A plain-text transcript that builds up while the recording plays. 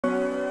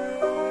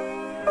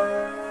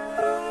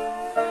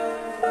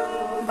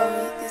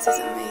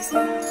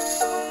Hello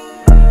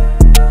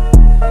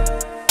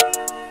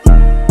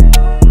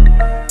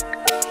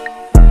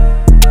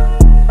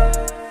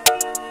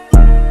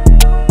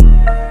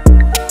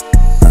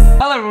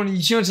everyone, you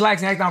chillin',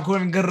 chillaxing, acting on cool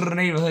and good in the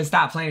neighborhood.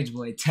 Stop playing with your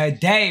boy.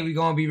 Today we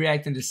gonna be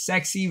reacting to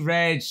Sexyy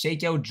Red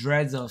Shake Your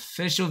Dreads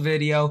official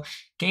video.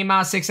 Came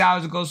out 6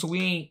 hours ago, so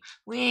we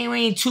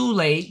ain't too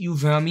late. You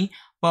feel me?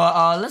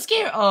 But let's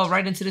get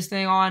right into this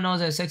thing. All I know is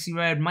that Sexyy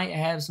Red might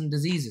have some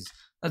diseases.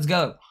 Let's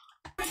go.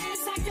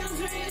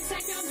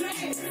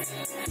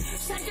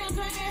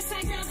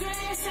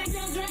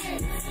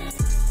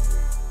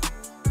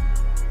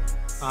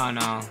 Oh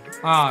no.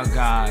 Oh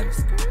god.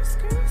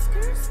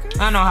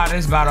 I know how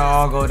this about to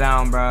all go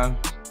down, bro.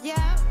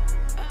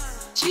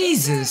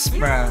 Jesus,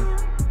 bro.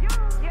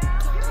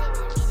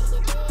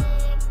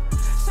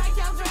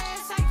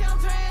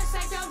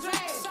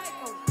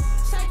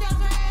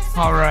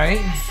 All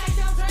right.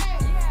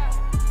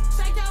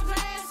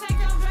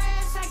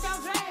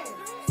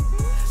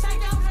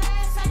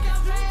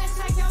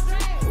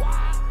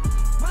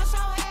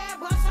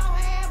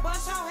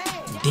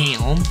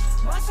 Damn.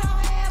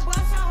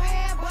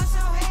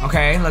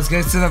 Okay, let's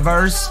get to the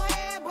verse.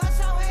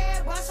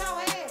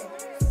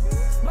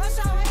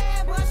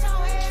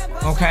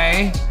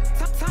 Okay.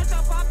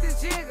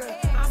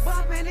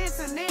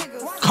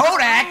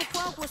 Kodak.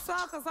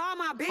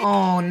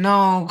 Oh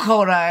no,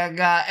 Kodak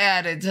got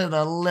added to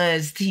the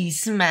list. He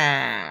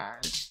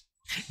smashed.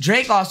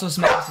 Drake also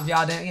smashed. If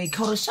y'all didn't. Hey,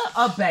 Kodak, shut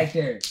up back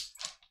there.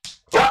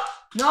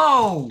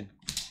 No.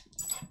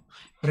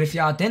 But if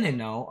y'all didn't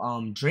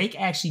know, Drake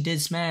actually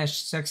did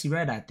smash Sexyy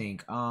Red, I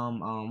think.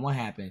 What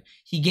happened?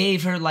 He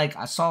gave her, like,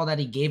 I saw that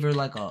he gave her,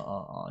 like,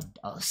 a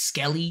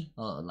Skelly,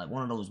 like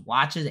one of those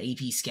watches,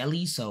 AP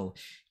Skelly, so,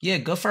 yeah,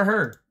 good for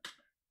her.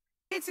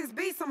 Bitches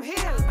be some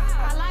hitters.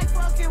 I like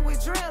fucking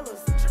with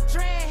drillers,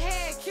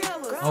 dreadhead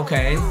killers.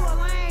 Okay. You a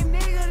lame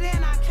nigga,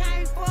 then I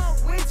can't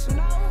fuck with you.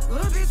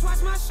 Little bitch,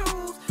 watch my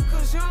shoes,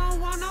 cause you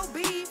don't want no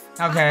beef.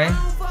 Okay. I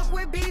don't fuck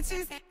with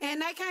bitches,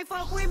 and they can't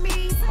fuck with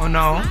me. Oh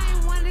no. I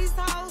ain't one of these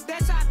hoes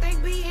that y'all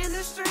think be in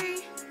the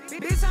street.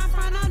 Bitch, I'm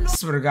from the north.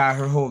 Swear to God,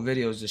 her whole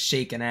video is just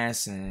shaking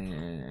ass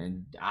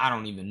and I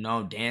don't even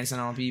know, dancing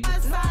on people. I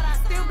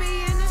still be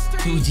in the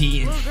street.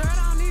 2D. Little girl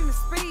don't even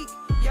speak.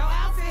 Your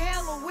outfit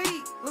hella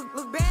weak.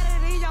 Look better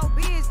than your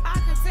bitch. I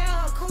can tell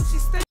her coochie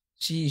stink.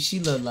 She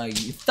looked like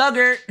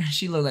Thugger.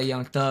 She looked like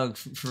Young Thug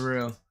for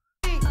real.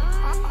 All my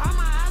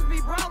eyes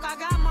be broke. I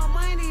got more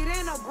money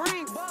than a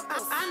brink.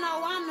 I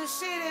know I'm the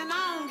shit and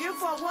I don't give a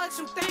fuck what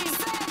you think.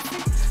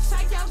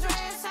 Shake your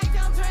dress, shake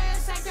your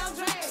dress, shake your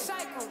dress.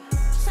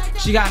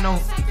 She got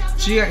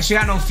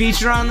no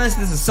feature on this.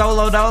 This is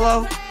solo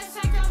dolo.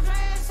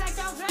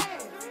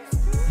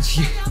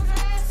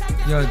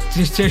 Yo,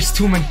 there's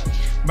too many,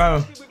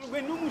 bro.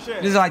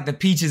 This is like the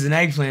Peaches and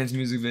Eggplants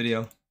music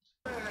video.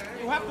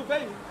 You have to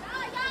pay me. Oh,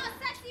 y'all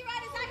Sexyy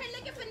Red is out here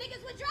looking for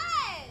niggas with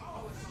dreads.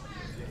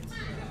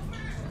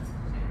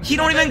 He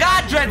don't even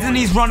got dreads and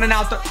he's running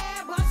out the...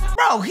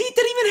 Bro, he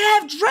didn't even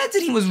have dreads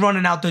and he was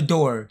running out the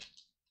door.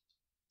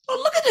 Oh,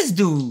 look at this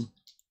dude.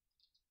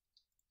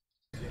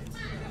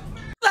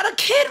 Got a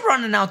kid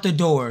running out the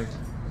door.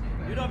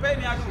 You don't pay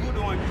me, I can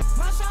go on you.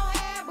 Bust your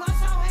head,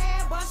 bust your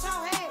head, bust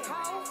your head.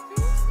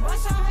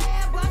 Bust your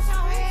head, bust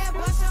your head,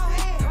 bust your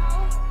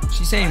head.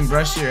 She's saying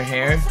brush your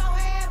hair.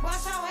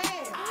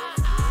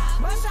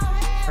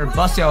 Or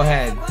bust your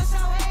head.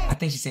 I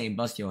think she's saying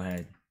bust your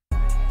head.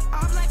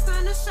 All blacks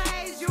on the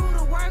shades, you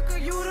the worker,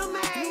 you the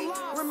maid.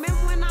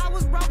 Remember when I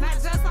was broke, not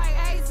just like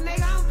AIDS,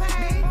 nigga, I'm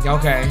paid.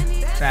 Okay,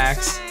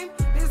 facts.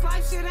 This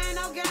life shit ain't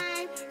no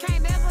game.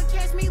 Can't never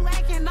catch me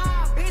lacking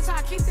off, bitch,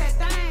 I keep that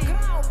thing.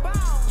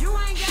 You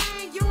ain't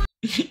gang, you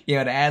ain't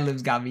Yo, the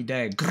ad-libs got me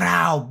dead.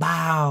 Growl,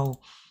 bow.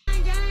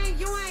 gang,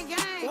 you ain't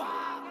gang.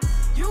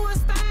 You a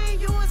stain,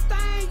 you a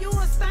stain, you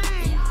a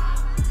stain.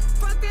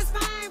 Fuck this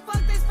fame,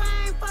 fuck this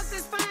fame, fuck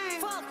this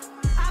fame.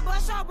 I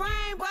bust your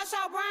brain, bust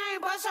your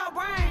brain, bust your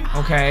brain.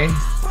 Okay.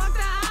 Fuck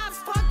the ops,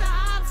 fuck the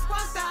ops,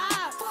 fuck the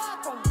ops.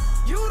 Fuck 'em.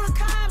 You the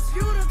cops,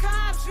 you the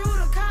cops, you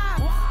the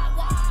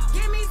cops.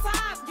 Give me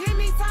top, give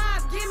me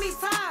top, give me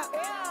top.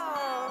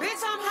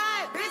 Bitch, I'm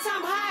hot, bitch,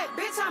 I'm hot,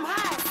 bitch, I'm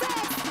hot.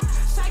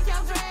 Shake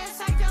your dress,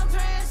 shake your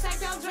dress,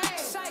 shake your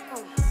dress. Shake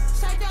 'em.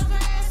 Shake your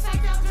dress,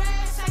 shake your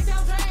dress, shake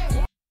your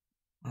dress.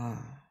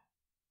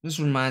 This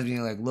reminds me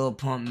of like Lil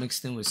Pump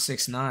mixed in with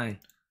 6ix9ine.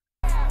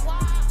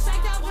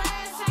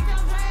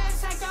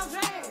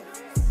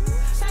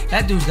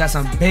 That dude's got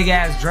some big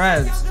ass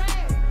dreads. Bust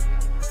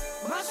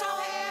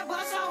your head,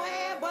 bust your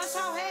head, bust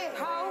your head.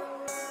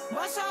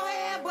 Bust your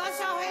head, bust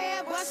your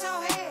head, bust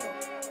your head.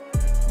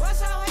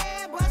 Bust your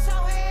head, bust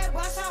your head,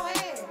 bust your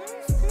head.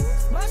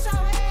 Bust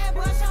your head,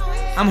 bust your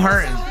head. I'm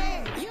hurting.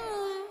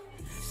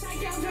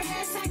 Shake your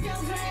dress, shake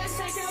your dress,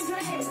 shake your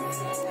dress.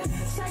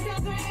 Shake your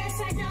dress,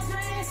 shake your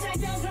dress, shake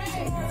your dress.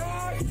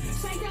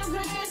 Shake your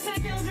dress,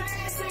 shake your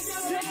dress, shake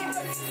your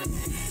dress.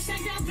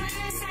 Shake your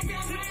dress, shake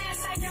your dress,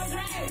 shake your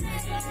dress.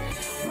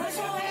 Bust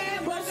your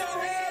head, bust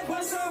your head,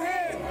 bust your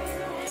head.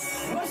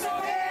 Bust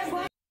your head,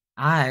 bust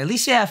Alright, at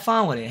least she had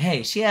fun with it.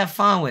 Hey, she had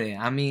fun with it.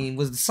 I mean,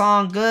 was the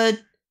song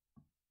good?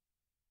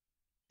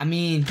 I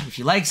mean, if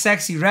you like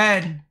Sexyy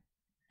Red,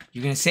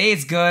 you're gonna say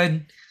it's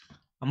good.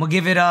 I'm gonna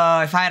give it, if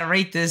I had to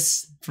rate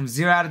this from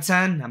 0 out of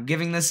 10, I'm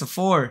giving this a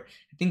 4.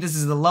 I think this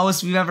is the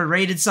lowest we've ever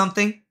rated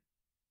something.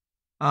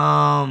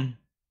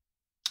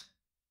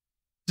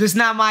 Just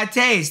not my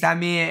taste. I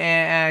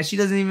mean, she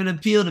doesn't even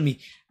appeal to me.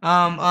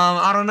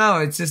 I don't know.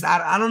 It's just,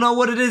 I don't know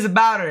what it is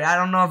about her. I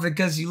don't know if it's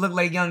because she look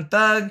like Young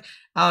Thug.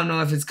 I don't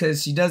know if it's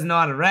because she doesn't know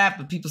how to rap,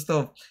 but people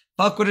still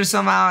fuck with her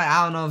somehow.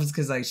 I don't know if it's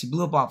because like she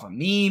blew up off a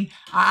meme.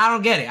 I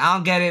don't get it. I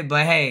don't get it.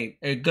 But hey,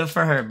 good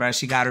for her, bro.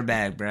 She got her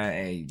bag, bro.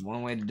 Hey,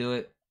 one way to do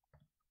it.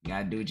 You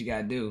gotta do what you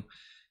gotta do.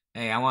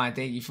 Hey, I want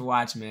to thank you for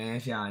watching, man.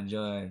 If y'all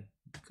enjoyed,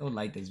 go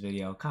like this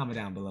video. Comment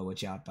down below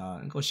what y'all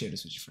thought. And go share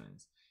this with your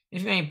friends.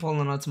 If you ain't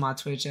pulling up to my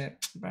Twitch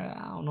app, bro,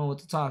 I don't know what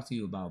to talk to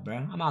you about, bro.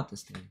 I'm out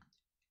this thing.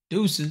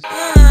 Deuces. We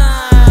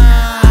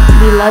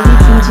love you,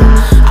 PG.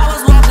 I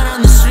was walking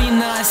on the street and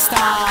then I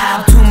stopped.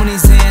 Have too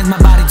many sands, my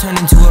body turned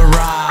into a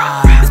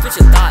rock. This bitch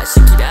a thought,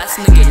 she keep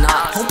asking to get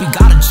knocked. Hope he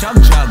got a chug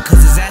jug,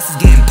 cause his ass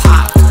is getting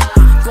popped.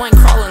 You ain't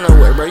crawling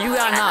nowhere, bro, you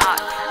got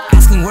knocked.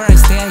 Asking where I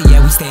stay at, yeah,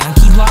 we stay on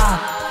Key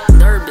Block.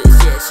 Nervous,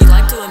 yeah, she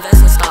like to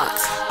invest in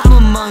stocks. I'm a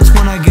munch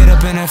when I get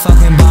up in her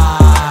fucking